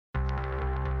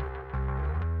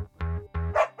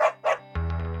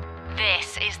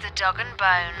This is The Dog and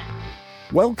Bone.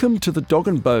 Welcome to The Dog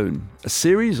and Bone, a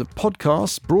series of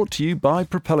podcasts brought to you by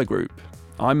Propeller Group.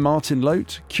 I'm Martin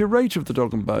Lote, curator of The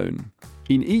Dog and Bone.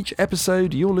 In each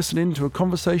episode, you'll listen in to a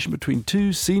conversation between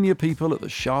two senior people at the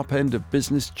sharp end of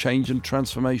business change and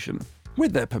transformation.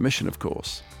 With their permission, of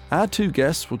course. Our two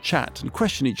guests will chat and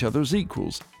question each other as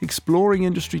equals, exploring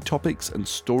industry topics and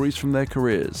stories from their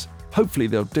careers. Hopefully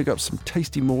they'll dig up some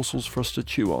tasty morsels for us to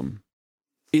chew on.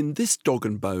 In this Dog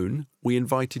and Bone, we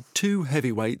invited two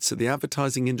heavyweights of the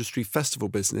advertising industry festival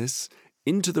business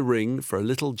into the ring for a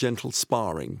little gentle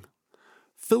sparring.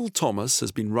 Phil Thomas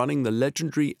has been running the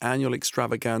legendary annual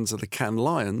extravaganza the Cannes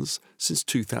Lions since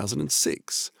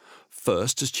 2006,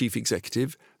 first as chief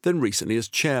executive, then recently as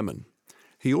chairman.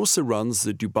 He also runs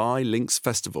the Dubai Links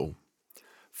Festival.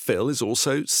 Phil is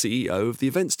also CEO of the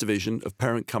events division of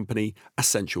parent company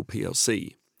Ascential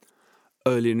plc.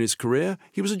 Early in his career,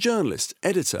 he was a journalist,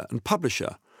 editor and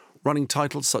publisher, running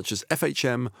titles such as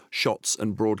FHM, Shots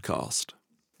and Broadcast.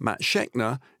 Matt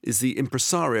Schechner is the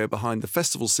impresario behind the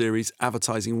festival series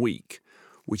Advertising Week,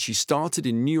 which he started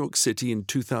in New York City in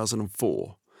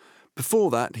 2004. Before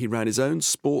that, he ran his own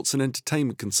sports and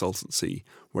entertainment consultancy,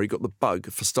 where he got the bug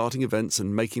for starting events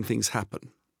and making things happen.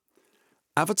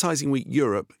 Advertising Week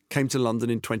Europe came to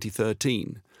London in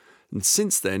 2013, and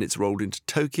since then it's rolled into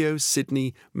Tokyo,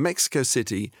 Sydney, Mexico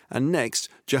City, and next,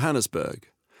 Johannesburg.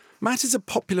 Matt is a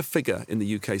popular figure in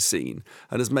the UK scene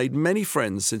and has made many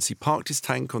friends since he parked his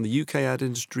tank on the UK ad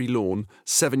industry lawn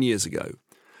 7 years ago.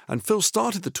 And Phil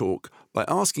started the talk by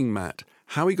asking Matt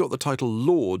how he got the title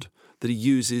Lord that he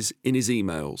uses in his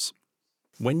emails.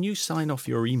 When you sign off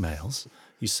your emails,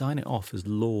 you sign it off as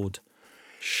Lord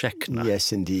Schechner.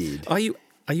 Yes, indeed.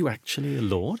 Are you actually a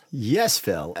lord? Yes,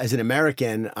 Phil. As an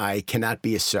American, I cannot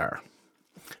be a sir,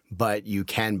 but you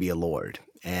can be a lord.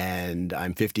 And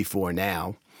I'm 54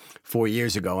 now. 4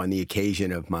 years ago, on the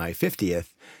occasion of my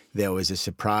 50th, there was a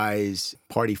surprise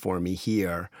party for me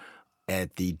here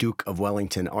at the Duke of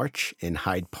Wellington Arch in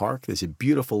Hyde Park. There's a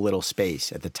beautiful little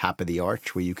space at the top of the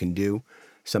arch where you can do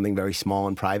something very small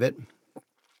and private.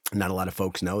 Not a lot of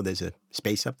folks know there's a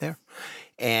space up there.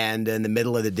 And in the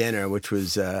middle of the dinner, which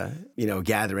was, a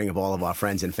gathering of all of our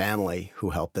friends and family who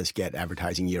helped us get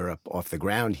Advertising Europe off the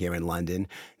ground here in London,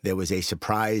 there was a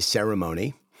surprise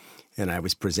ceremony. And I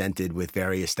was presented with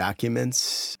various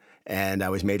documents, and I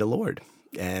was made a lord.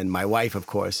 And my wife, of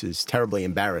course, is terribly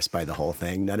embarrassed by the whole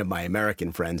thing. None of my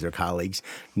American friends or colleagues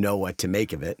know what to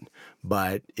make of it.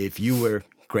 But if you were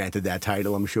granted that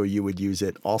title, I'm sure you would use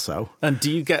it also. And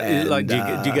do you get do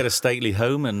you get a stately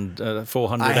home and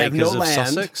 400 acres of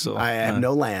Sussex? Or? I have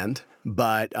no land.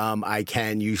 But I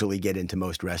can usually get into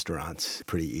most restaurants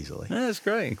pretty easily. Yeah, that's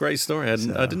great. Great story. I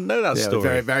didn't know that story.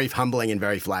 Very, very humbling and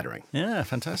very flattering. Yeah,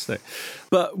 fantastic.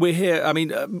 But we're here. I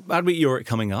mean, Adweek Europe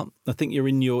coming up. I think you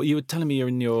were telling me you're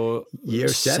in your year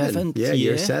 7th year.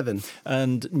 Year 7.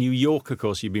 And New York, of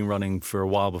course, you've been running for a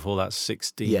while before that,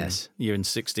 16. Yes. You're in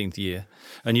 16th year.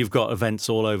 And you've got events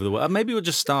all over the world. Maybe we'll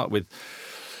just start with,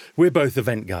 we're both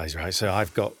event guys, right? So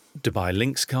I've got Dubai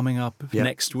Links coming up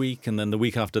next week. And then the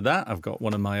week after that, I've got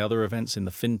one of my other events in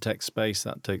the fintech space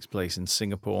that takes place in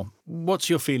Singapore. What's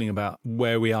your feeling about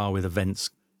where we are with events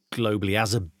globally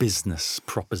as a business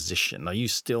proposition? Are you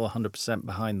still 100%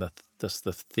 behind the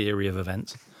theory of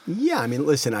events? Yeah, I mean,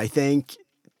 listen, I think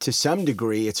to some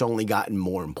degree it's only gotten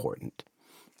more important.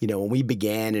 When we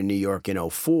began in New York in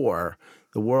 2004,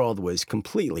 the world was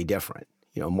completely different.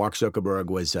 Mark Zuckerberg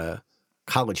was a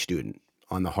college student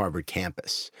on the Harvard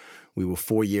campus. We were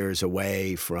 4 years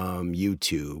away from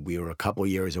YouTube. We were a couple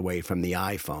years away from the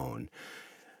iPhone.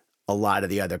 A lot of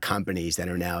the other companies that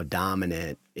are now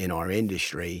dominant in our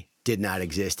industry did not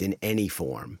exist in any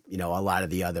form. A lot of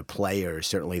the other players,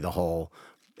 certainly the whole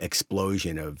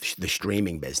explosion of the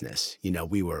streaming business,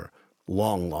 we were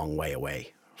long, long way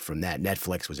away from that.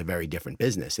 Netflix was a very different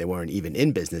business. They weren't even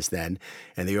in business then.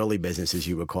 And the early business, as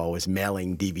you recall, was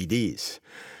mailing DVDs.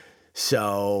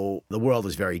 So the world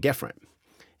is very different.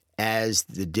 As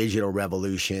the digital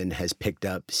revolution has picked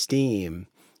up steam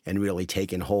and really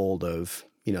taken hold of,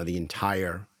 the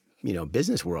entire,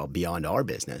 business world beyond our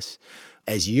business,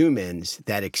 as humans,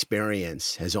 that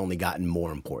experience has only gotten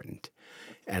more important.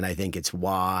 And I think it's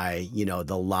why,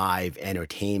 the live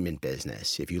entertainment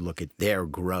business, if you look at their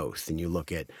growth and you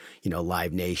look at,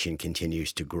 Live Nation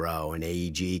continues to grow and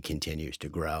AEG continues to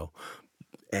grow.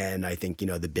 And I think,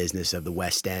 the business of the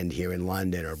West End here in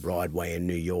London or Broadway in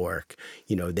New York,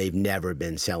 they've never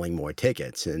been selling more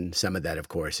tickets. And some of that, of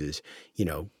course, is,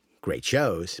 great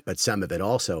shows. But some of it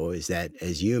also is that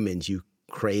as humans, you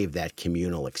crave that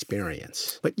communal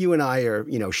experience. But you and I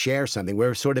are, share something.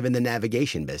 We're sort of in the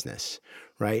navigation business,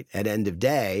 right? At end of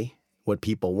day, What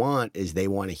people want is they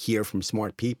want to hear from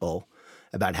smart people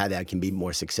about how that can be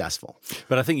more successful.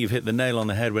 But I think you've hit the nail on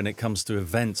the head when it comes to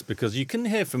events, because you can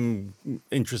hear from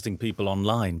interesting people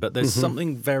online, but there's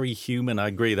something very human. I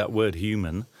agree, that word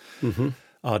human.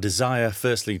 Our desire,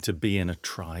 firstly, to be in a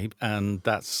tribe, and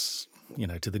that's,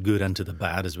 to the good and to the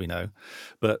bad, as we know.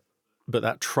 But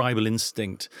that tribal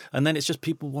instinct, and then it's just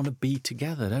people want to be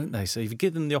together, don't they? So if you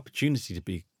give them the opportunity to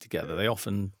be together, they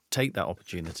often take that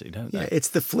opportunity, don't they? Yeah, it's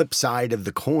the flip side of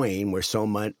the coin, where so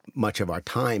much of our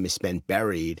time is spent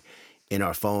buried in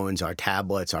our phones, our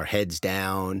tablets, our heads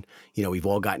down. We've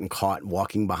all gotten caught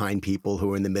walking behind people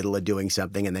who are in the middle of doing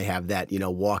something, and they have that,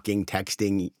 walking,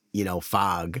 texting,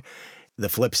 fog. The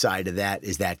flip side of that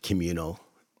is that communal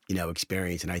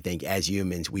experience. And I think as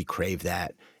humans, we crave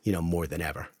that, more than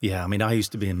ever. Yeah, I mean, I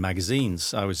used to be in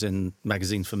magazines. I was in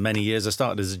magazines for many years. I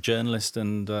started as a journalist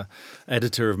and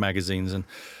editor of magazines. And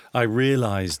I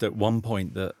realized at one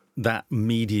point that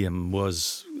medium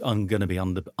was going to be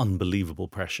under unbelievable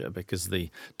pressure, because the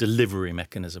delivery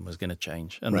mechanism was going to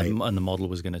change, and, and the model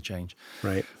was going to change.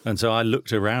 Right. And so I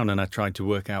looked around and I tried to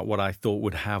work out what I thought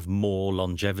would have more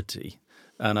longevity.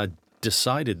 And I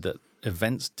decided that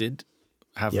events did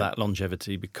have that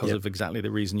longevity because of exactly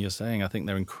the reason you're saying. I think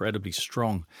they're incredibly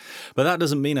strong. But that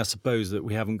doesn't mean, I suppose, that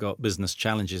we haven't got business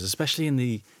challenges, especially in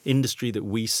the industry that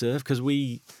we serve, because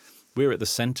we're at the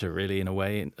center, really, in a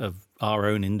way, of our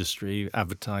own industry,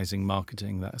 advertising,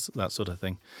 marketing, that sort of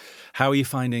thing. How are you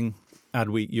finding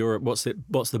Adweek Europe? What's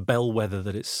the bellwether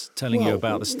that it's telling you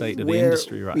about the state of the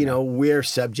industry right now? We're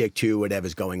subject to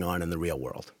whatever's going on in the real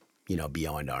world,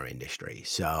 beyond our industry.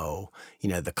 So,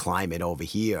 the climate over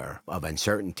here of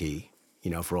uncertainty,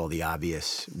 for all the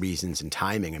obvious reasons and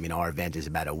timing. I mean, our event is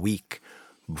about a week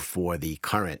before the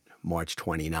current March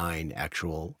 29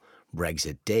 actual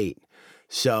Brexit date.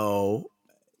 So,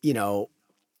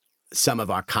 some of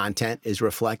our content is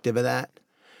reflective of that.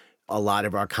 A lot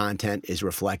of our content is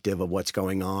reflective of what's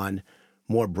going on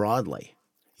more broadly.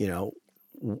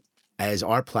 As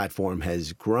our platform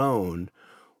has grown,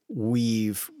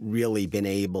 we've really been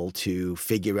able to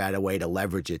figure out a way to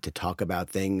leverage it to talk about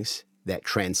things that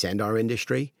transcend our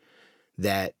industry,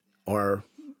 that are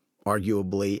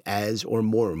arguably as or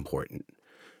more important.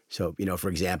 So, for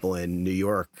example, in New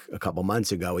York a couple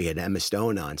months ago, we had Emma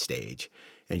Stone on stage,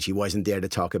 and she wasn't there to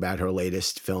talk about her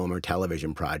latest film or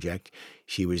television project.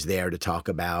 She was there to talk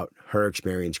about her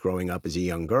experience growing up as a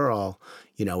young girl,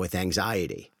 with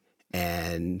anxiety,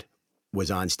 and was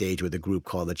on stage with a group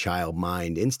called the Child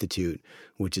Mind Institute,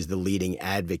 which is the leading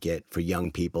advocate for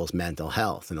young people's mental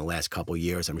health. In the last couple of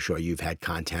years, I'm sure you've had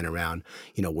content around,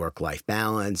 work-life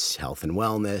balance, health and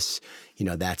wellness.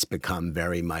 That's become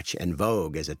very much en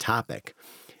vogue as a topic.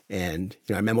 And,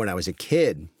 I remember when I was a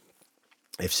kid,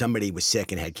 if somebody was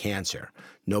sick and had cancer,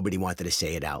 nobody wanted to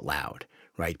say it out loud,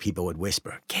 right? People would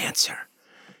whisper, cancer,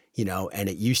 and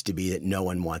it used to be that no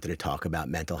one wanted to talk about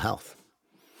mental health.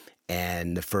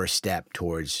 And the first step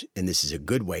towards, and this is a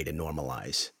good way to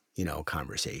normalize,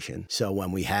 conversation. So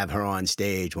when we have her on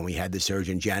stage, when we had the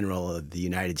Surgeon General of the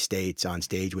United States on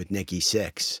stage with Nikki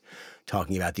Sixx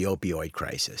talking about the opioid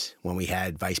crisis, when we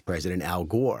had Vice President Al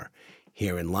Gore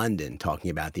here in London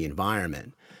talking about the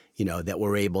environment, that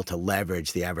we're able to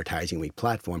leverage the Advertising Week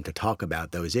platform to talk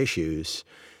about those issues,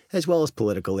 as well as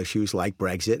political issues like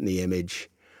Brexit and the image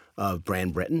of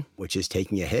brand Britain, which is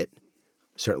taking a hit.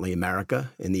 Certainly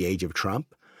America in the age of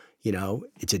Trump,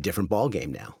 it's a different ballgame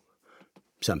now.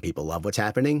 Some people love what's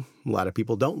happening. A lot of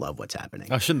people don't love what's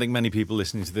happening. I shouldn't think many people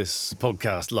listening to this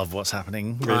podcast love what's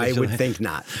happening. Really, I would think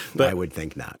not. But, I would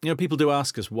think not. People do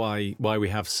ask us why we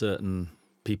have certain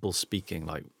people speaking,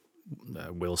 like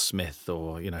Will Smith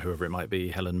or, whoever it might be,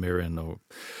 Helen Mirren or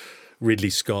Ridley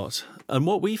Scott. And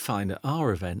what we find at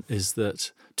our event is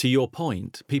that, to your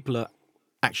point, people are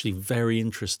actually very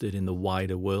interested in the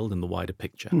wider world and the wider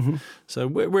picture. Mm-hmm. So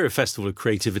we're a festival of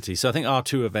creativity. So I think our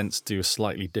two events do a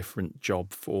slightly different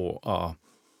job for our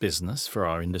business, for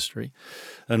our industry.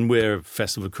 And we're a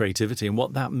festival of creativity. And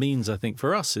what that means, I think,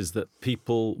 for us is that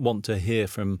people want to hear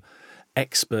from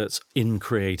experts in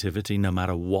creativity, no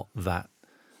matter what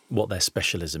their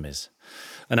specialism is.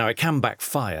 And now it can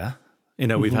backfire.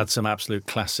 We've had some absolute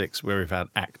classics where we've had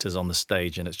actors on the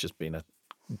stage and it's just been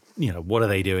what are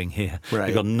they doing here? Right.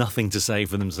 They've got nothing to say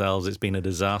for themselves. It's been a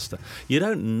disaster. You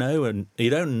don't know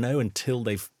until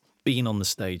they've been on the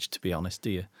stage, to be honest, do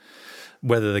you?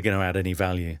 Whether they're going to add any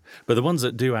value. But the ones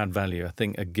that do add value, I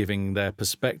think, are giving their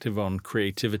perspective on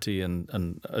creativity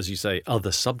and as you say,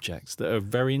 other subjects that are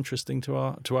very interesting to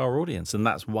our audience. And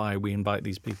that's why we invite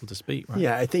these people to speak, right?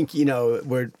 Yeah, I think,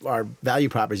 our value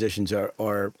propositions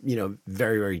are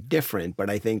very, very different. But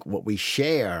I think what we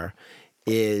share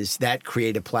is that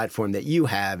creative platform that you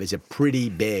have is a pretty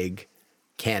big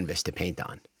canvas to paint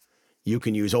on. You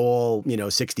can use all,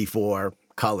 64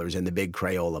 colors in the big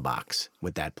Crayola box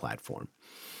with that platform.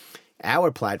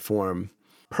 Our platform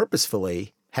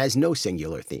purposefully has no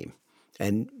singular theme.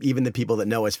 And even the people that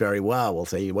know us very well will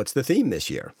say, what's the theme this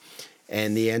year?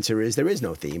 And the answer is there is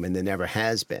no theme, and there never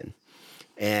has been.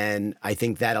 And I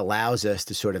think that allows us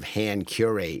to sort of hand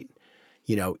curate,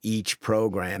 each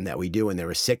program that we do. And there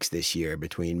are 6 this year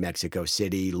between Mexico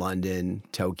City, London,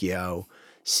 Tokyo,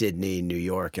 Sydney, New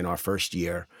York. In our first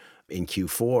year in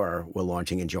Q4, we're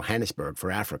launching in Johannesburg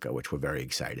for Africa, which we're very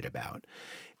excited about.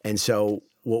 And so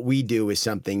what we do is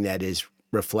something that is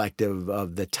reflective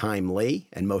of the timely,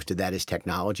 and most of that is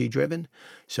technology driven.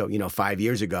 So, 5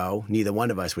 years ago, neither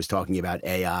one of us was talking about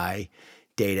AI,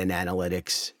 data and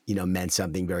analytics, meant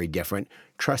something very different.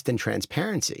 Trust and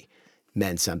transparency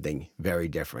meant something very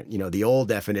different. The old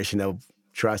definition of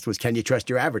trust was, can you trust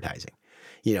your advertising?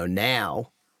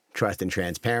 Now trust and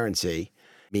transparency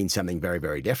means something very,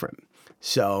 very different.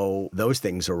 So those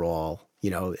things are all,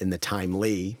 in the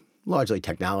timely, largely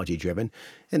technology driven.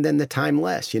 And then the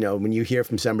timeless, when you hear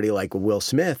from somebody like Will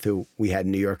Smith, who we had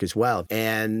in New York as well,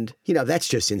 and, that's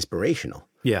just inspirational.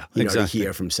 Yeah, exactly. To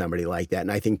hear from somebody like that.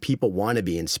 And I think people want to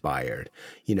be inspired.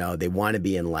 They want to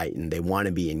be enlightened. They want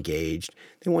to be engaged.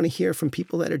 They want to hear from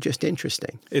people that are just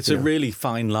interesting. It's a really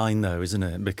fine line, though, isn't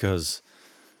it? Because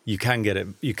you can get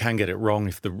it wrong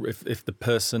if the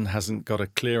person hasn't got a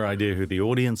clear idea who the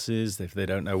audience is, if they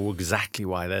don't know exactly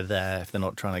why they're there, if they're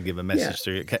not trying to give a message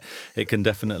through it. It can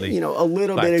definitely a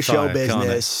little bit of show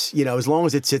business. As long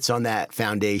as it sits on that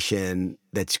foundation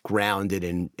that's grounded,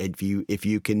 and if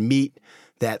you can meet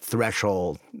that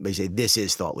threshold, they say this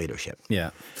is thought leadership. Yeah,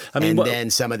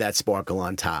 then some of that sparkle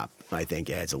on top, I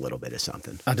think, adds a little bit of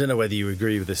something. I don't know whether you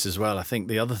agree with this as well. I think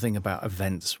the other thing about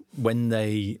events, when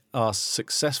they are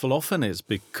successful, often is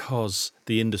because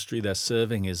the industry they're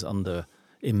serving is under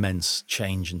immense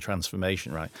change and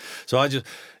transformation, right? So I just,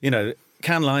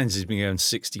 Cannes Lions has been going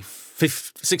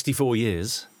 64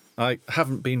 years. I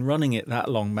haven't been running it that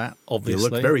long, Matt, obviously. You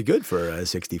look very good for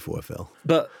 64, Phil.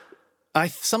 But I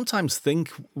sometimes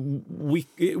think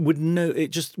it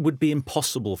just would be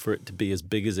impossible for it to be as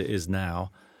big as it is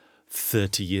now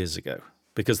 30 years ago.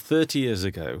 Because 30 years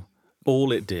ago,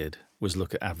 all it did was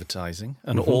look at advertising.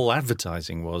 And all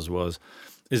advertising was,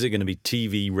 is it going to be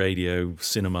TV, radio,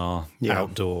 cinema,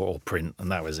 outdoor, or print? And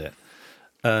that was it.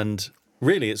 And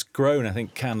really, it's grown. I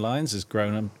think Cannes Lions has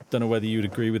grown. I don't know whether you'd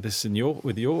agree with this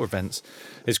with your events.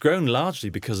 It's grown largely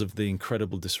because of the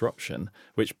incredible disruption,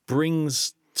 which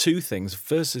brings 2 things.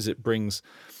 First is it brings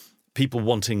people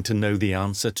wanting to know the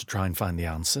answer, to try and find the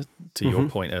answer, to your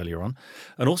point earlier on.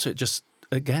 And also it just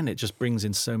brings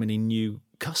in so many new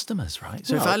customers, right?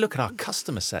 So if I look at our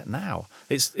customer set now,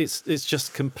 it's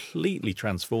just completely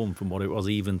transformed from what it was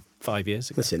even 5 years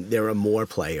ago. Listen, there are more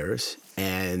players,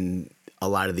 and a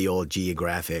lot of the old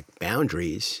geographic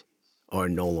boundaries are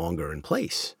no longer in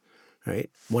place, right?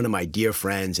 One of my dear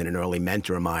friends and an early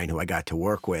mentor of mine who I got to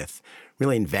work with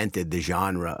really invented the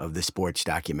genre of the sports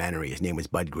documentary. His name was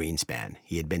Bud Greenspan.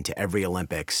 He had been to every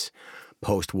Olympics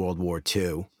post-World War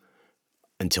II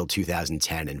until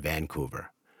 2010 in Vancouver.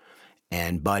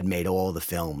 And Bud made all the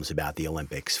films about the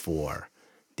Olympics for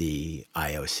the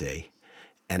IOC.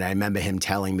 And I remember him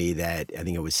telling me that, I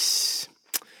think it was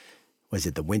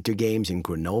it the Winter Games in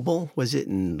Grenoble? Was it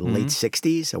in the late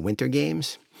 60s, the Winter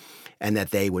Games? And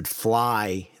that they would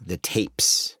fly the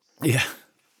tapes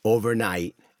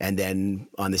overnight. And then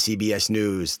on the CBS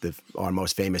News, our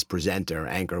most famous presenter,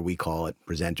 anchor we call it,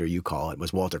 presenter you call it,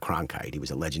 was Walter Cronkite. He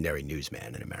was a legendary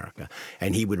newsman in America.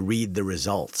 And he would read the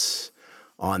results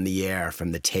on the air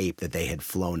from the tape that they had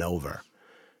flown over,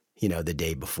 the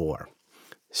day before.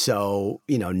 So,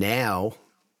 now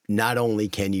not only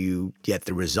can you get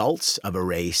the results of a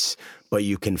race, but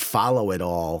you can follow it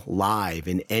all live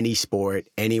in any sport,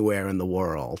 anywhere in the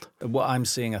world. What I'm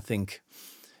seeing, I think,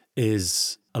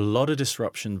 is a lot of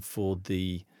disruption for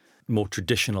the more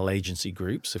traditional agency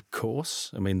groups, of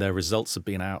course. I mean, their results have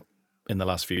been out in the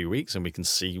last few weeks, and we can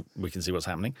see what's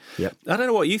happening. Yep. I don't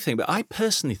know what you think, but I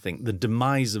personally think the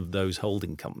demise of those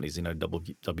holding companies,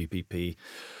 WPP,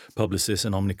 Publicis,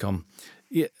 and Omnicom,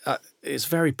 it's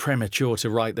very premature to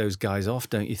write those guys off,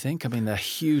 don't you think? I mean, they're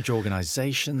huge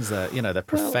organizations. They're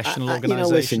professional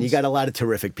organizations. Listen, you got a lot of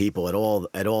terrific people at all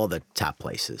the top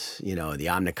places. The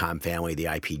Omnicom family, the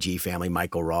IPG family.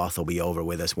 Michael Roth will be over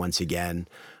with us once again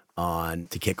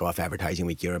to kick off Advertising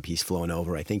Week Europe. He's flown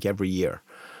over, I think, every year.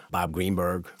 Bob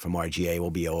Greenberg from RGA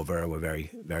will be over. We're very,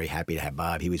 very happy to have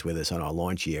Bob. He was with us on our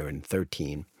launch year in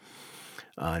 2013,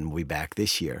 and we'll be back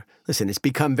this year. Listen, it's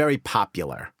become very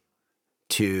popular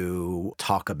to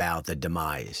talk about the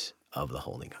demise of the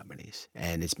holding companies.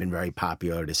 And it's been very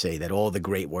popular to say that all the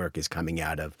great work is coming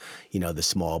out of, the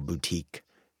small boutique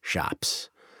shops.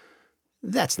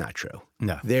 That's not true.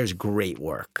 No. There's great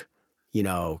work,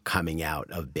 coming out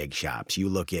of big shops. You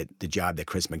look at the job that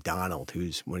Chris McDonald,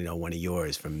 who's, one of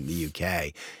yours from the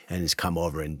UK, and has come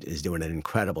over and is doing an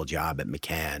incredible job at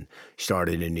McCann,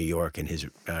 started in New York, and his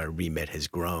remit has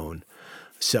grown.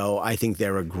 So I think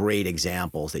there are great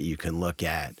examples that you can look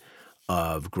at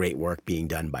of great work being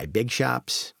done by big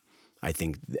shops. I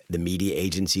think the media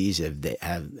agencies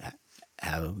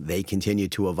they continue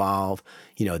to evolve.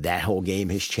 That whole game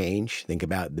has changed. Think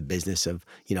about the business of,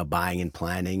 buying and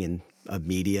planning and of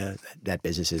media. That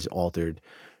business has altered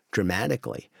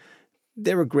dramatically.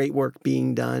 There are great work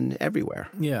being done everywhere.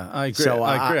 Yeah, I agree. So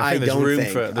I think I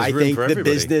think the everybody.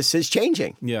 business is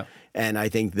changing. Yeah. And I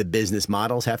think the business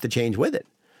models have to change with it.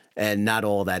 And not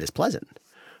all that is pleasant.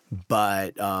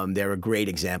 But there are great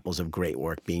examples of great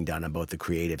work being done on both the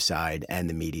creative side and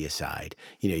the media side.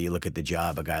 You look at the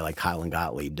job a guy like Colin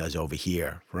Gottlieb does over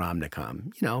here for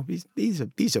Omnicom.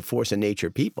 These are force of nature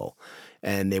people.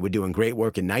 And they were doing great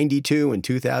work in 92, in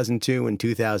 2002, in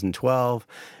 2012.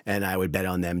 And I would bet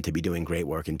on them to be doing great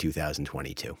work in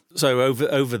 2022. So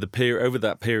over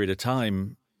that period of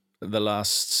time, the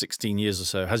last 16 years or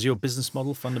so, has your business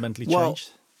model fundamentally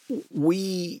changed?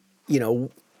 Well,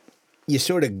 you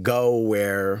sort of go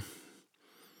where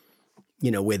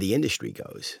the industry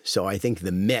goes. So I think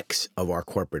the mix of our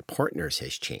corporate partners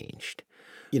has changed.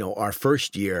 Our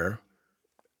first year,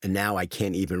 and now I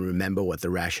can't even remember what the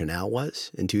rationale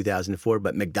was in 2004,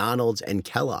 but McDonald's and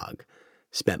Kellogg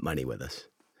spent money with us.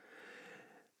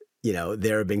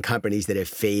 There have been companies that have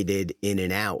faded in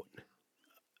and out.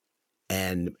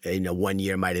 And, 1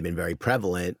 year might have been very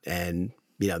prevalent and,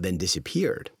 then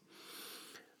disappeared.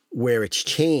 Where it's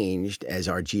changed as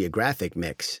our geographic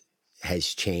mix has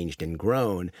changed and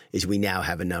grown is we now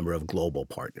have a number of global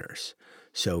partners.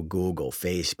 So Google,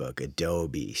 Facebook,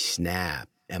 Adobe, Snap,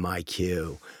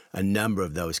 MIQ, a number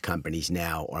of those companies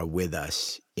now are with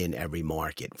us in every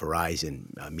market.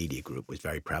 Verizon Media Group was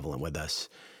very prevalent with us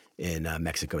in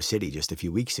Mexico City just a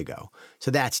few weeks ago.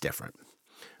 So that's different.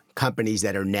 Companies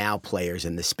that are now players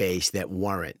in the space that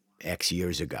weren't X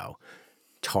years ago.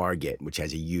 Target, which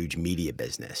has a huge media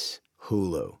business.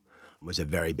 Hulu was a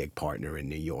very big partner in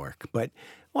New York. But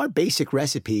our basic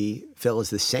recipe, Phil,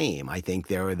 is the same. I think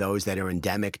there are those that are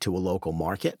endemic to a local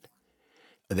market.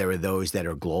 There are those that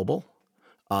are global.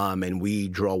 And we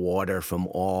draw water from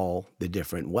all the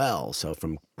different wells. So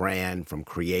from brand, from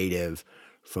creative,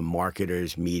 from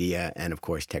marketers, media, and of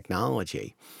course,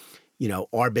 technology.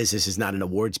 Our business is not an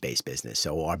awards-based business,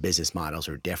 so our business models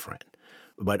are different.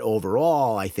 But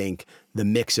overall, I think the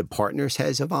mix of partners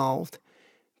has evolved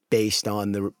based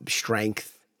on the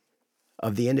strength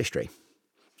of the industry.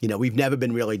 We've never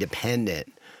been really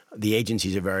dependent. The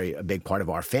agencies are a big part of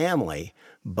our family,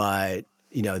 but,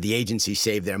 the agencies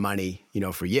save their money,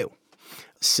 for you.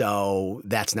 So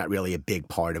that's not really a big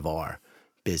part of our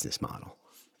business model.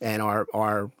 And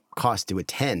our cost to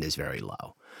attend is very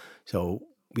low. So,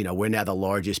 we're now the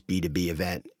largest B2B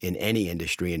event in any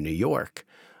industry in New York.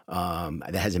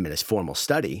 That hasn't been a formal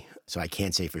study, so I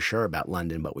can't say for sure about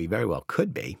London, but we very well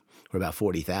could be. We're about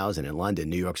 40,000 in London.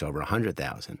 New York's over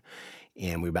 100,000.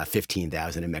 And we're about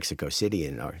 15,000 in Mexico City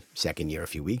in our second year a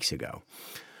few weeks ago.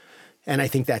 And I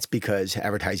think that's because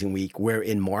Advertising Week, we're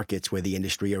in markets where the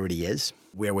industry already is,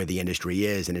 where the industry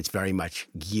is, and it's very much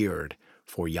geared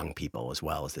for young people as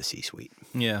well as the C-suite.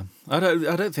 Yeah, I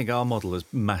don't think our model has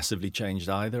massively changed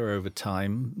either over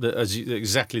time.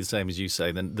 Exactly the same as you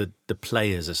say. Then the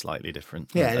players are slightly different.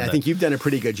 Yeah, and I think you've done a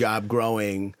pretty good job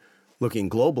growing, looking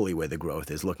globally where the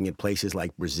growth is, looking at places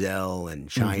like Brazil and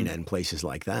China and places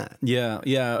like that. Yeah.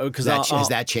 Because has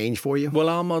that changed for you? Well,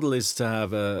 our model is to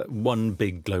have one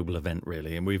big global event,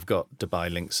 really. And we've got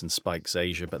Dubai Links and Spikes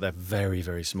Asia, but they're very,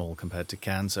 very small compared to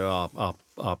Cannes. So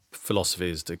our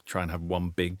philosophy is to try and have one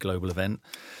big global event.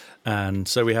 And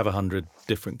so we have 100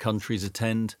 different countries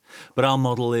attend. But our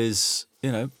model is,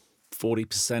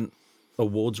 40%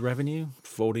 awards revenue,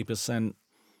 40%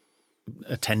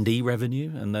 attendee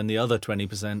revenue, and then the other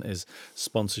 20% is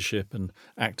sponsorship and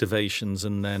activations,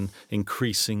 and then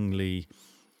increasingly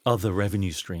other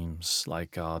revenue streams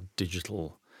like our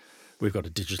digital. We've got a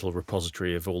digital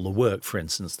repository of all the work, for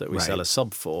instance, that we sell a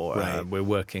sub for. Right. We're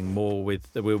working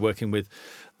with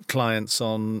clients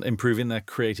on improving their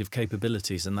creative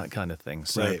capabilities and that kind of thing.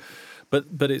 So,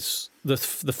 but it's the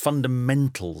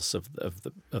fundamentals of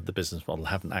the business model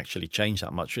haven't actually changed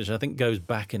that much, which I think goes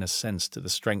back in a sense to the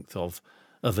strength of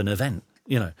an event.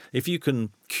 If you can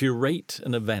curate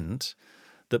an event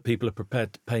that people are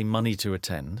prepared to pay money to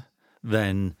attend,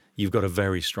 then you've got a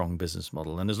very strong business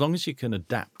model. And as long as you can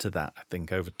adapt to that, I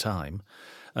think, over time,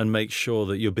 and make sure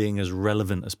that you're being as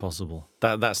relevant as possible.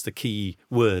 That's the key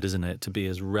word, isn't it? To be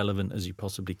as relevant as you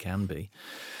possibly can be.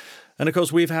 And of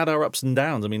course, we've had our ups and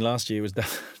downs. I mean, last year was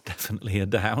definitely a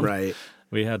down. Right.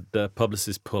 We had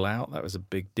Publicis pull out. That was a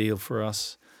big deal for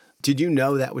us. Did you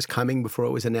know that was coming before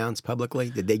it was announced publicly?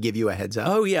 Did they give you a heads up?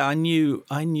 Oh, yeah. I knew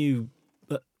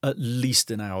at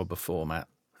least an hour before, Matt.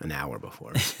 An hour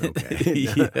before.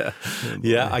 Okay.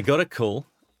 Yeah. I got a call.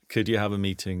 Could you have a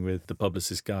meeting with the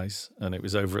Publicis guys? And it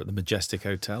was over at the Majestic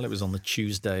Hotel. It was on the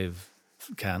Tuesday of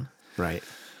Cannes. Right.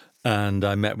 And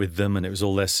I met with them, and it was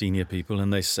all their senior people,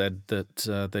 and they said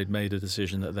that they'd made a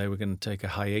decision that they were going to take a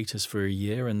hiatus for a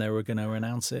year, and they were going to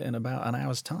announce it in about an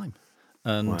hour's time.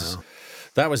 And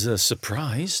that was a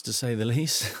surprise, to say the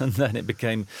least. And then it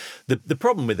became the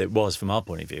problem with it was, from our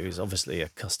point of view, is obviously a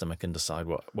customer can decide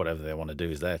whatever they want to do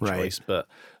is their choice. But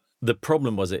the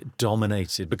problem was it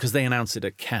dominated, because they announced it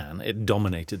at Cannes, it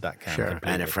dominated that Cannes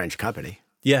completely. And a French company.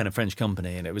 Yeah, and a French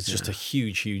company. And it was just a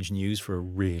huge news for a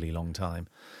really long time.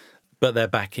 But they're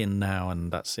back in now,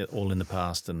 and that's it, all in the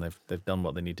past, and they've done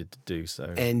what they needed to do.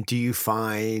 So, and do you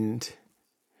find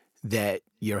that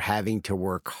you're having to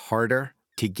work harder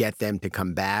to get them to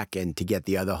come back and to get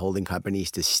the other holding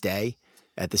companies to stay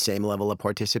at the same level of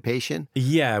participation?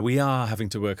 Yeah, we are having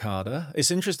to work harder.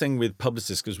 It's interesting with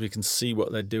Publicis because we can see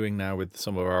what they're doing now with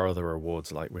some of our other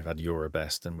awards, like we've had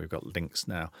Eurobest and we've got Lynx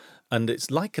now. And it's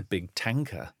like a big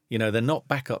tanker. You know, they're not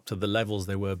back up to the levels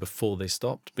they were before they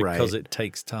stopped because it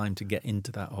takes time to get into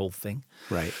that whole thing.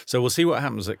 Right. So we'll see what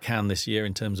happens at Cannes this year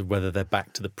in terms of whether they're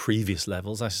back to the previous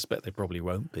levels. I suspect they probably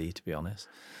won't be, to be honest.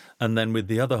 And then with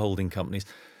the other holding companies,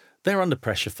 they're under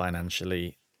pressure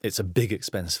financially. It's a big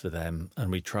expense for them,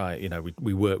 and we try,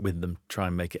 we work with them, try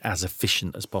and make it as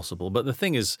efficient as possible. But the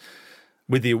thing is,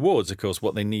 with the awards, of course,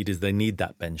 what they need is they need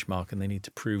that benchmark, and they need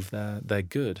to prove they're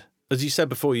good. As you said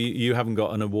before, you haven't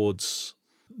got an awards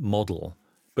model,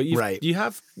 but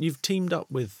you've teamed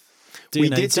up with D&AD, we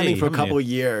did something for a couple you?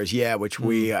 of years, which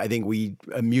I think we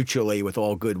mutually, with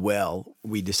all goodwill,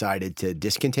 we decided to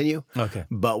discontinue. Okay.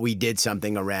 But we did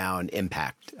something around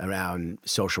impact, around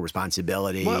social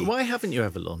responsibility. Why haven't you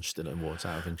ever launched an awards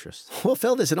out of interest? Well,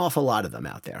 Phil, there's an awful lot of them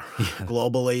out there.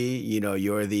 Globally,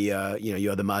 you're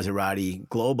the Maserati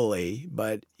globally,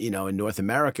 but in North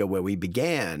America where we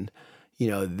began,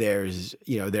 there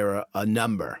are a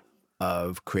number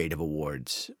of creative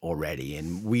awards already,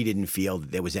 and we didn't feel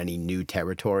that there was any new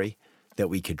territory that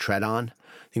we could tread on.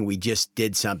 I think we just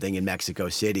did something in Mexico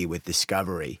City with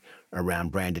Discovery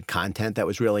around branded content that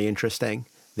was really interesting,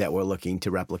 that we're looking to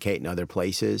replicate in other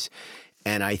places.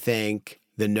 And I think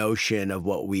the notion of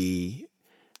what we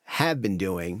have been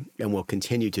doing and will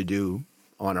continue to do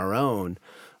on our own,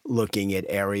 looking at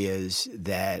areas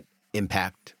that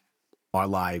impact our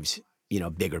lives,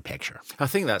 bigger picture. I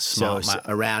think that's smart. So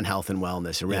around health and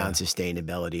wellness, around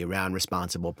sustainability, around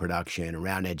responsible production,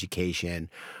 around education,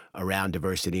 around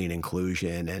diversity and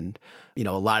inclusion. And, a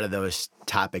lot of those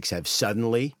topics have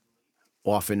suddenly,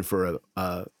 often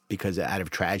because out of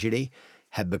tragedy,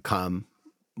 have become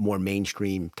more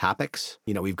mainstream topics.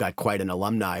 We've got quite an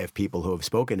alumni of people who have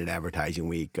spoken at Advertising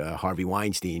Week, Harvey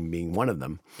Weinstein being one of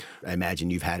them. I imagine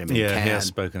you've had him in Cannes. Yeah, he has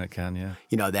spoken at Cannes,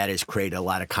 yeah. That has created a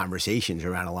lot of conversations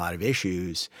around a lot of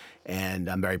issues, and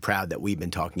I'm very proud that we've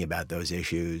been talking about those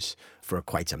issues for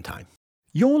quite some time.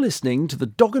 You're listening to the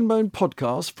Dog and Bone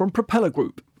podcast from Propeller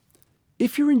Group.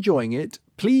 If you're enjoying it,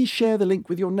 please share the link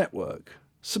with your network.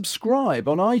 Subscribe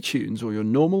on iTunes or your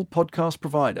normal podcast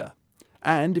provider.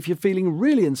 And if you're feeling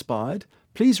really inspired,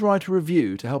 please write a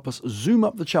review to help us zoom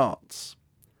up the charts.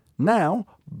 Now,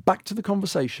 back to the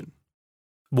conversation.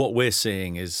 What we're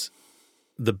seeing is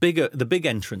the big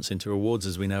entrance into awards,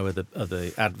 as we know, are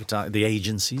the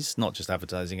agencies, not just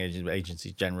advertising agencies, but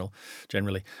agencies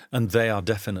generally, and they are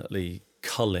definitely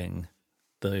culling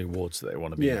the awards that they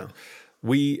want to be in.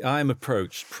 I am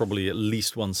approached probably at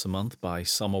least once a month by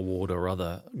some award or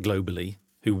other globally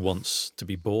who wants to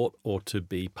be bought or to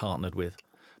be partnered with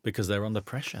because they're under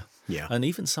pressure. Yeah. And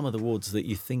even some of the awards that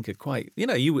you think are quite,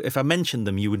 if I mentioned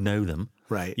them, you would know them.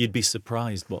 Right. You'd be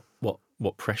surprised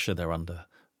what pressure they're under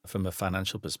from a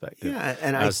financial perspective. Yeah,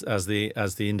 and as the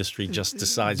industry just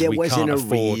decides we can't afford.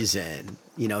 There wasn't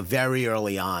a reason. Very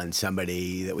early on,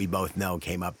 somebody that we both know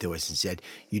came up to us and said,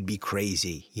 "You'd be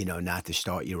crazy, not to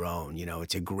start your own.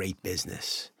 It's a great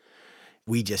business."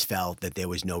 We just felt that there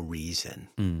was no reason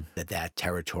that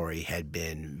territory had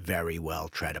been very well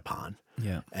tread upon.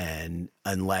 Yeah. And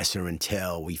unless or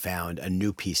until we found a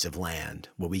new piece of land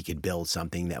where we could build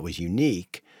something that was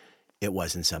unique it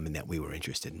wasn't something that we were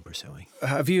interested in pursuing.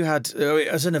 Have you had,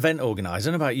 as an event organizer, I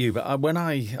don't know about you, but when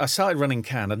I started running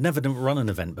Cannes, I'd never run an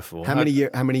event before. How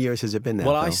many years has it been now?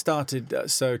 Well, Phil? I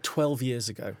started, 12 years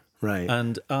ago. Right.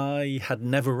 And I had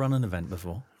never run an event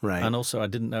before. Right. And also I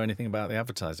didn't know anything about the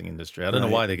advertising industry. I don't know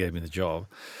why they gave me the job.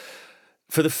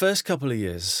 For the first couple of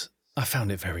years, I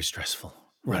found it very stressful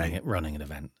running an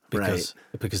event because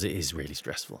it is really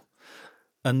stressful.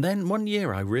 And then one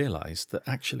year I realized that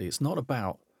actually it's not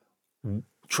about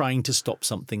trying to stop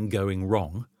something going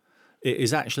wrong. It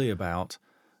is actually about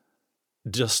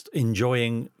just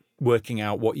enjoying working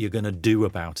out what you're going to do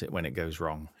about it when it goes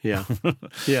wrong. Yeah.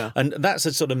 Yeah. And that's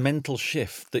a sort of mental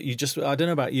shift that you just, I don't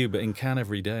know about you, but in Cannes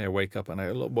every day I wake up and I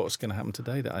go, look, what's going to happen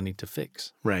today that I need to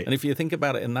fix? Right. And if you think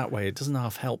about it in that way, it doesn't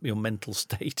half help your mental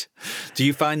state. Do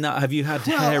you find that? Have you had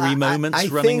hairy moments I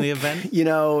running think, the event?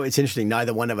 It's interesting.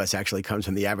 Neither one of us actually comes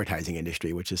from the advertising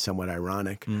industry, which is somewhat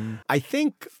ironic. I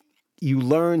think you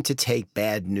learn to take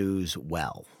bad news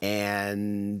well.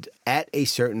 And at a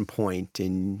certain point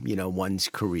in, one's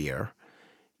career,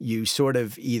 you sort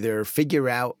of either figure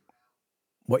out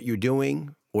what you're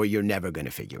doing or you're never going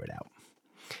to figure it out.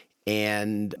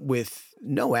 And with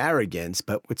no arrogance,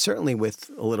 but certainly with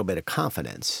a little bit of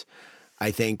confidence, I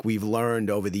think we've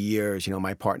learned over the years,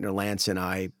 my partner Lance and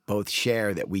I both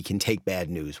share that we can take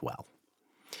bad news well.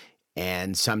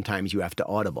 And sometimes you have to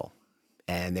audible.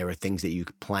 And there are things that you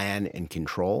plan and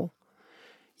control,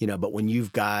 but when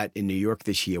you've got, in New York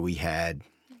this year, it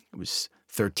was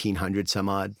 1,300 some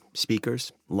odd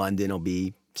speakers. London will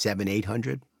be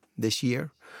 700-800 this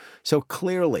year. So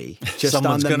clearly, just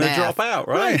someone's on the going to math, drop out,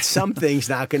 right? Something's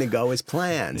not going to go as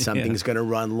planned. Something's going to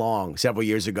run long. Several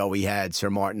years ago, we had Sir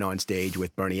Martin on stage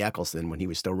with Bernie Ecclestone when he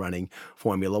was still running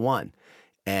Formula One.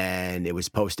 And it was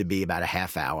supposed to be about a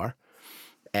half hour.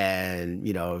 And,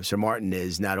 Sir Martin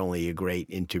is not only a great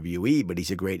interviewee, but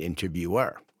he's a great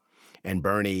interviewer. And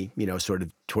Bernie, sort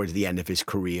of towards the end of his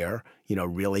career,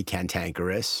 really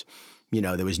cantankerous.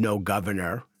 There was no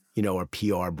governor, or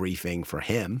PR briefing for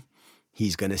him.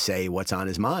 He's going to say what's on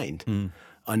his mind,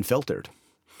 unfiltered.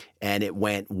 And it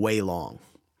went way long.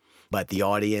 But the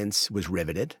audience was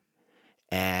riveted.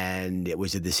 And it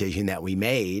was a decision that we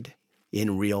made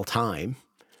in real time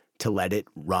to let it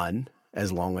run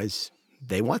as long as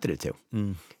they wanted it to.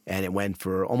 And it went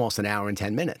for almost an hour and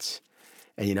 10 minutes.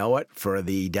 And you know what? For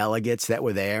the delegates that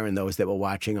were there and those that were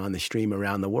watching on the stream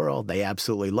around the world, they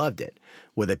absolutely loved it.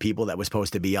 Were the people that were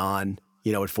supposed to be on,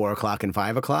 at 4 o'clock and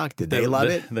 5 o'clock, did they love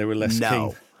it? They were less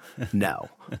keen. No.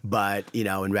 But,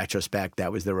 in retrospect,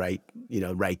 that was the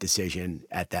right decision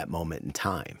at that moment in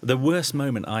time. The worst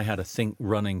moment I had, I think,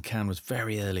 running Cannes was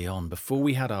very early on, before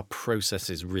we had our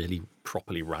processes really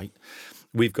properly right.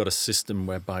 We've got a system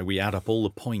whereby we add up all the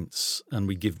points and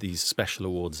we give these special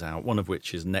awards out, one of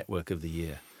which is Network of the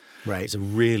Year. Right. It's a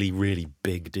really, really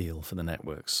big deal for the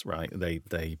networks, right?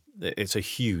 It's a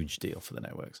huge deal for the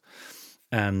networks.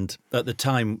 And at the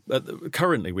time,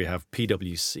 currently we have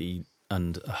PwC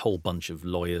and a whole bunch of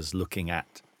lawyers looking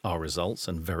at our results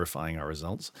and verifying our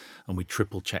results. And we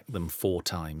triple check them 4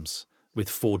 times with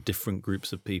 4 different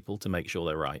groups of people to make sure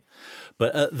they're right.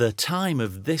 But at the time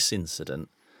of this incident,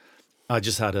 I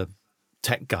just had a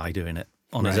tech guy doing it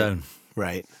on his own.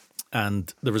 Right.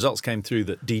 And the results came through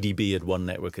that DDB had won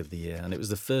Network of the Year. And it was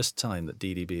the first time that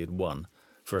DDB had won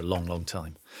for a long, long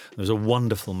time. There was a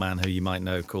wonderful man who you might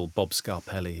know called Bob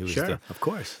Scarpelli,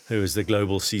 who was the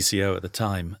global CCO at the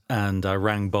time. And I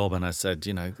rang Bob and I said,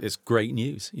 it's great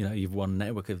news. You've won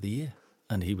Network of the Year.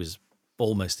 And he was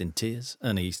almost in tears.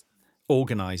 And he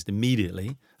organized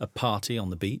immediately a party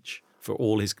on the beach for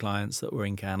all his clients that were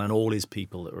in Cannes and all his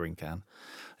people that were in Cannes.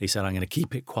 He said, I'm going to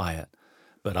keep it quiet,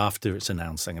 but after it's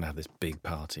announced, I'm going to have this big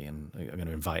party and I'm going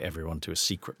to invite everyone to a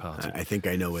secret party. I think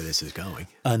I know where this is going.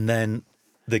 And then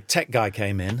the tech guy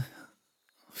came in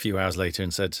a few hours later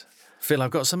and said, Phil,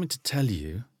 I've got something to tell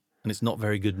you, and it's not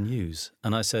very good news.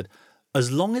 And I said,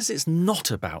 as long as it's not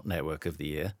about Network of the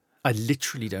Year, I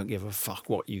literally don't give a fuck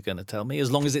what you're going to tell me,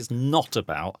 as long as it's not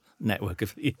about Network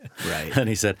of the Year. Right. And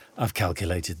he said, I've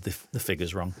calculated the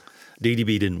figures wrong.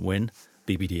 DDB didn't win.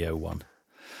 BBDO won.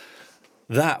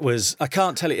 That was, I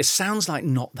can't tell you, it sounds like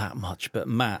not that much, but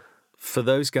Matt, for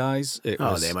those guys, it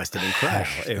was they must have been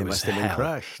crushed. They must have been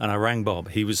crushed. And I rang Bob.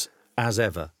 He was, as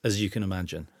ever, as you can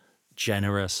imagine,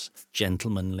 generous,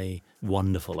 gentlemanly,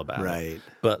 wonderful about it.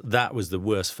 But that was the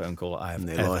worst phone call I have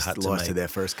ever had to make. Lost to their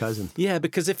first cousin. Yeah,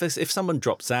 because if someone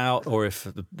drops out or if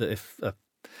a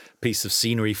piece of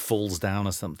scenery falls down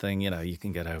or something, you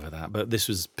can get over that. But this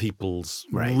was people's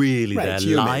really their it's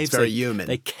lives. It's very human.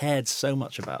 They cared so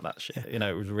much about that shit.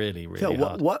 It was really, really Phil,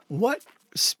 hard. What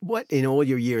What, in all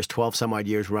your years, 12 some odd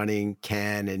years running,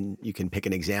 and you can pick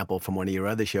an example from one of your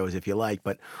other shows if you like,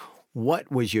 but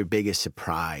what was your biggest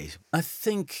surprise? I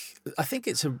think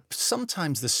it's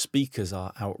sometimes the speakers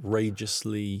are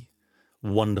outrageously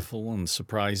wonderful and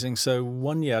surprising. So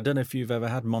one year, I don't know if you've ever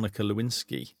had Monica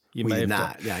Lewinsky. You may have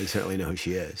not. done. Yeah, you certainly know who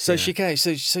she is. So she came.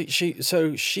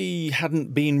 So she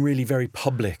hadn't been really very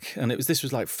public, and this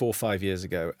was like 4 or 5 years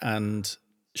ago. And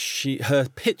her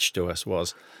pitch to us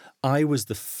was, I was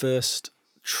the first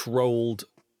trolled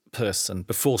person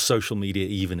before social media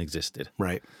even existed.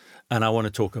 Right. And I want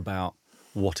to talk about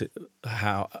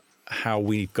how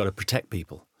we've got to protect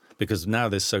people. Because now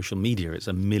there's social media, it's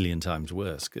a million times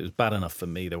worse. It was bad enough for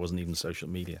me, there wasn't even social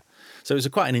media. So it was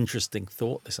quite an interesting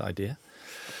thought, this idea.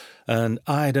 And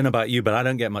I don't know about you, but I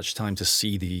don't get much time to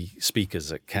see the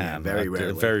speakers at Cannes. Yeah,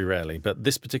 rarely. Very rarely. But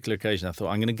this particular occasion, I thought,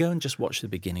 I'm going to go and just watch the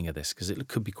beginning of this because it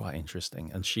could be quite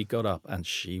interesting. And she got up and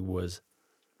she was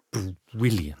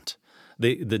brilliant.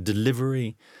 The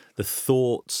delivery, the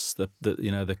thoughts,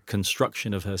 the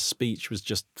construction of her speech was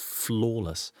just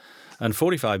flawless. And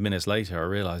 45 minutes later, I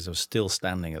realized I was still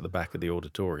standing at the back of the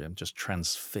auditorium, just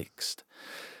transfixed.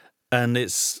 And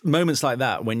it's moments like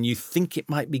that when you think it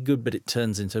might be good, but it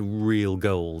turns into real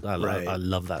gold. I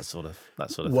love that sort of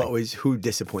thing. Who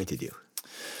disappointed you?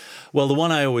 Well, the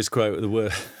one I always quote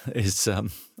is,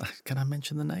 can I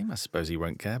mention the name? I suppose he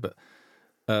won't care, but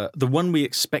the one we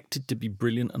expected to be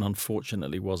brilliant and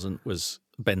unfortunately wasn't was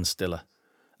Ben Stiller.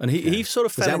 And he sort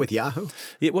of fell... Was that with Yahoo?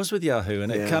 It was with Yahoo,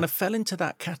 and it kind of fell into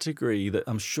that category that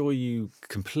I'm sure you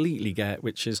completely get,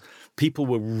 which is people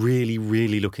were really,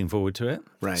 really looking forward to it.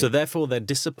 Right. So therefore, their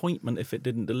disappointment if it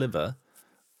didn't deliver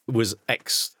was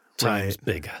X times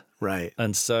bigger. Right.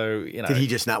 And so, Did he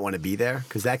just not want to be there?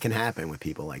 Because that can happen with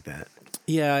people like that.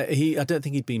 Yeah, I don't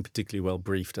think he'd been particularly well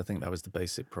briefed. I think that was the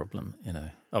basic problem.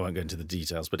 I won't go into the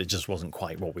details, but it just wasn't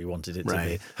quite what we wanted it to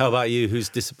be. How about you? Who's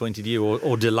disappointed you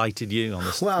or delighted you on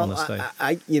the stage?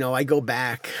 Well, I go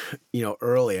back,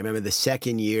 early. I remember the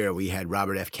second year we had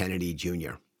Robert F. Kennedy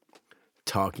Jr.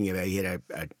 talking about, he had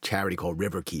a charity called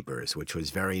River Keepers, which was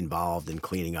very involved in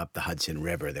cleaning up the Hudson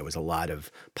River. There was a lot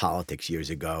of politics years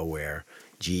ago where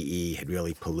GE had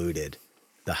really polluted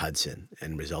the Hudson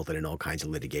and resulted in all kinds of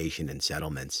litigation and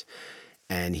settlements.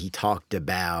 And he talked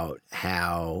about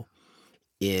how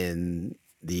in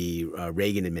the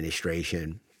Reagan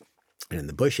administration and in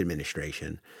the Bush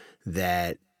administration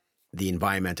that the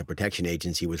Environmental Protection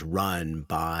Agency was run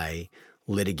by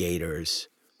litigators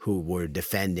who were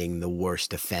defending the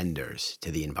worst offenders to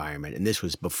the environment. And this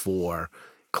was before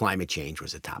climate change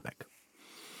was a topic.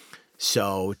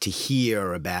 So to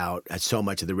hear about so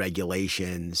much of the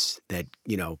regulations that,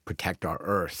 protect our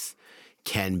earth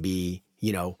can be,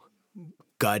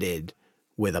 gutted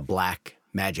with a black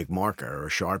magic marker or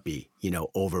Sharpie,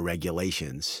 over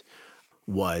regulations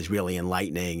was really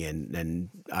enlightening and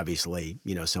obviously,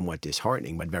 somewhat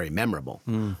disheartening, but very memorable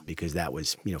because that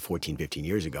was, 14, 15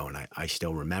 years ago. And I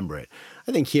still remember it.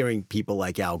 I think hearing people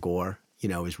like Al Gore,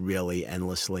 is really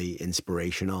endlessly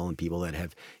inspirational, and people that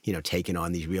have, taken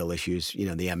on these real issues.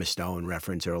 The Emma Stone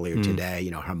reference earlier today,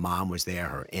 her mom was there,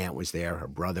 her aunt was there, her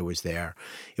brother was there.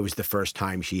 It was the first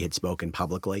time she had spoken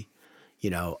publicly,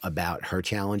 about her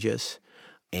challenges.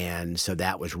 And so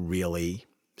that was really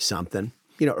something.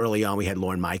 Early on we had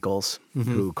Lorne Michaels,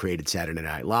 who created Saturday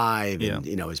Night Live and,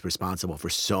 is responsible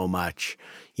for so much,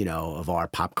 of our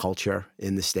pop culture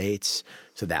in the States.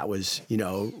 So that was,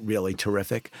 really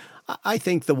terrific. I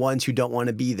think the ones who don't want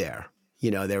to be there,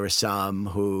 there are some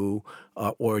who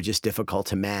are just difficult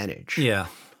to manage. Yeah.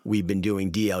 We've been doing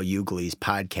D.L. Hughley's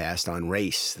podcast on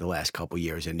race the last couple of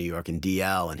years in New York, and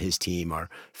D.L. and his team are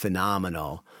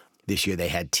phenomenal. This year they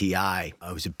had T.I.,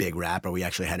 who's a big rapper. We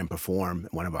actually had him perform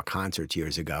at one of our concerts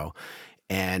years ago.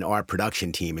 And our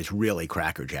production team is really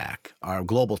crackerjack. Our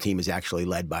global team is actually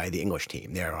led by the English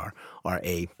team. They're our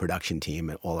A production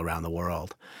team all around the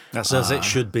world. That's as it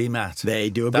should be, Matt. They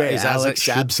do a great Alex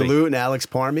Absolute and Alex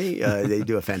Parmy. They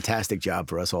do a fantastic job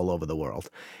for us all over the world.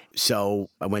 So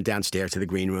I went downstairs to the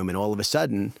green room, and all of a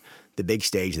sudden, the big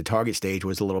stage, the target stage,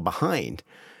 was a little behind.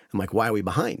 I'm like, why are we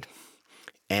behind?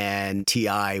 And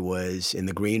T.I. was in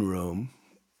the green room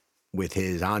with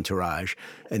his entourage,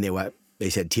 and they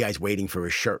said, T.I.'s waiting for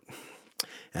his shirt.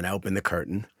 And I opened the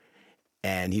curtain,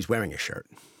 and he's wearing a shirt.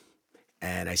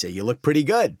 And I said, you look pretty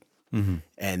good. Mm-hmm.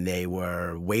 And they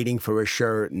were waiting for a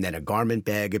shirt, and then a garment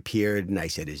bag appeared. And I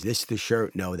said, is this the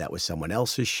shirt? No, that was someone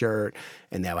else's shirt.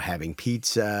 And they were having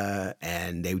pizza,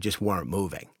 and they just weren't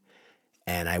moving.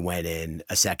 And I went in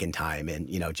a second time and,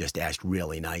 just asked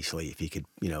really nicely if he could,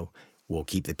 we'll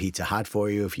keep the pizza hot for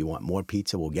you. If you want more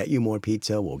pizza, we'll get you more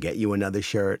pizza. We'll get you another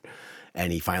shirt.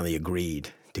 and he finally agreed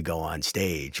to go on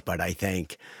stage. But I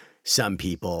think some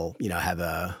people,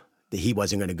 he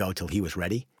wasn't going to go till he was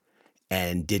ready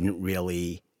and didn't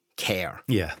really care.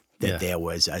 Yeah. That there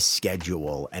was a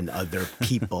schedule and other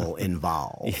people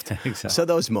involved. Yeah, exactly. So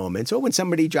those moments, or when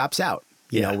somebody drops out.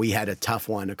 We had a tough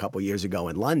one a couple years ago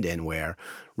in London where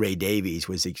Ray Davies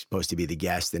was supposed to be the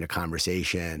guest in a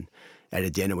conversation at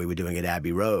a dinner we were doing at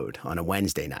Abbey Road on a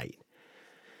Wednesday night.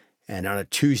 And on a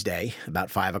Tuesday,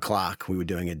 about 5 o'clock, we were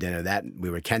doing a dinner we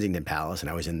were at Kensington Palace, and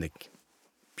I was in the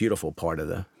beautiful part of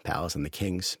the palace on the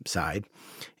king's side.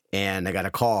 And I got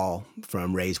a call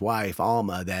from Ray's wife,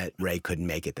 Alma, that Ray couldn't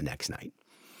make it the next night.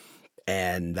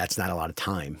 And that's not a lot of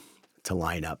time to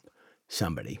line up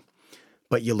somebody.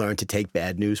 But you learn to take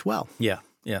bad news well. Yeah.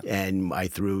 And I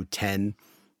threw 10,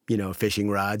 fishing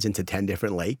rods into 10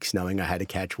 different lakes, knowing I had to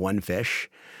catch one fish.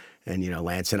 And,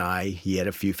 Lance and he had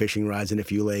a few fishing rods in a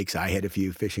few lakes. I had a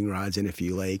few fishing rods in a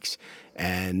few lakes.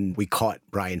 And we caught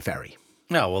Brian Ferry.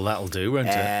 Oh, well, that'll do, won't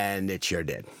it? And it sure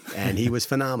did. And he was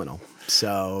phenomenal.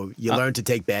 So you learn to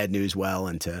take bad news well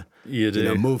and to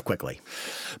move quickly.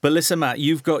 But listen, Matt,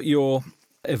 you've got your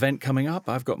event coming up.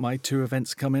 I've got my 2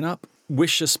 events coming up.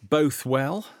 Wish us both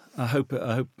well. I hope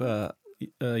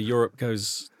Europe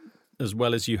goes as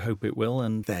well as you hope it will.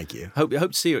 And thank you. Hope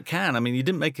to see you at Cannes. I mean, you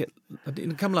didn't make it. You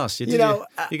didn't come last year, did you?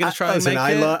 You're going to try and make it?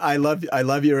 I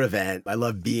love your event. I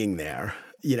love being there.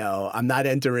 I'm not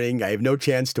entering. I have no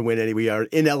chance to win any. We are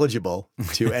ineligible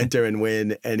to enter and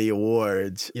win any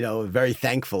awards. Very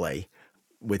thankfully,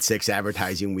 with 6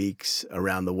 advertising weeks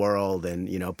around the world and,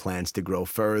 plans to grow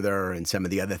further and some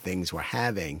of the other things we're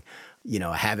having,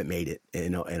 I haven't made it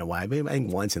in a while. I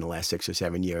think once in the last 6 or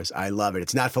 7 years. I love it.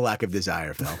 It's not for lack of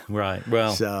desire, Phil. Right.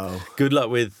 Well, so good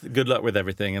luck with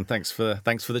everything, and thanks for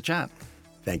the chat.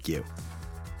 Thank you.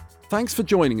 Thanks for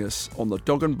joining us on The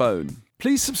Dog and Bone.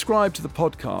 Please subscribe to the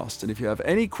podcast, and if you have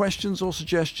any questions or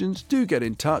suggestions, do get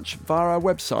in touch via our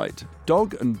website,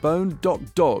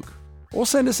 dogandbone.dog, or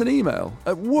send us an email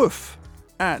at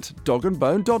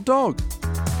woof@dogandbone.dog.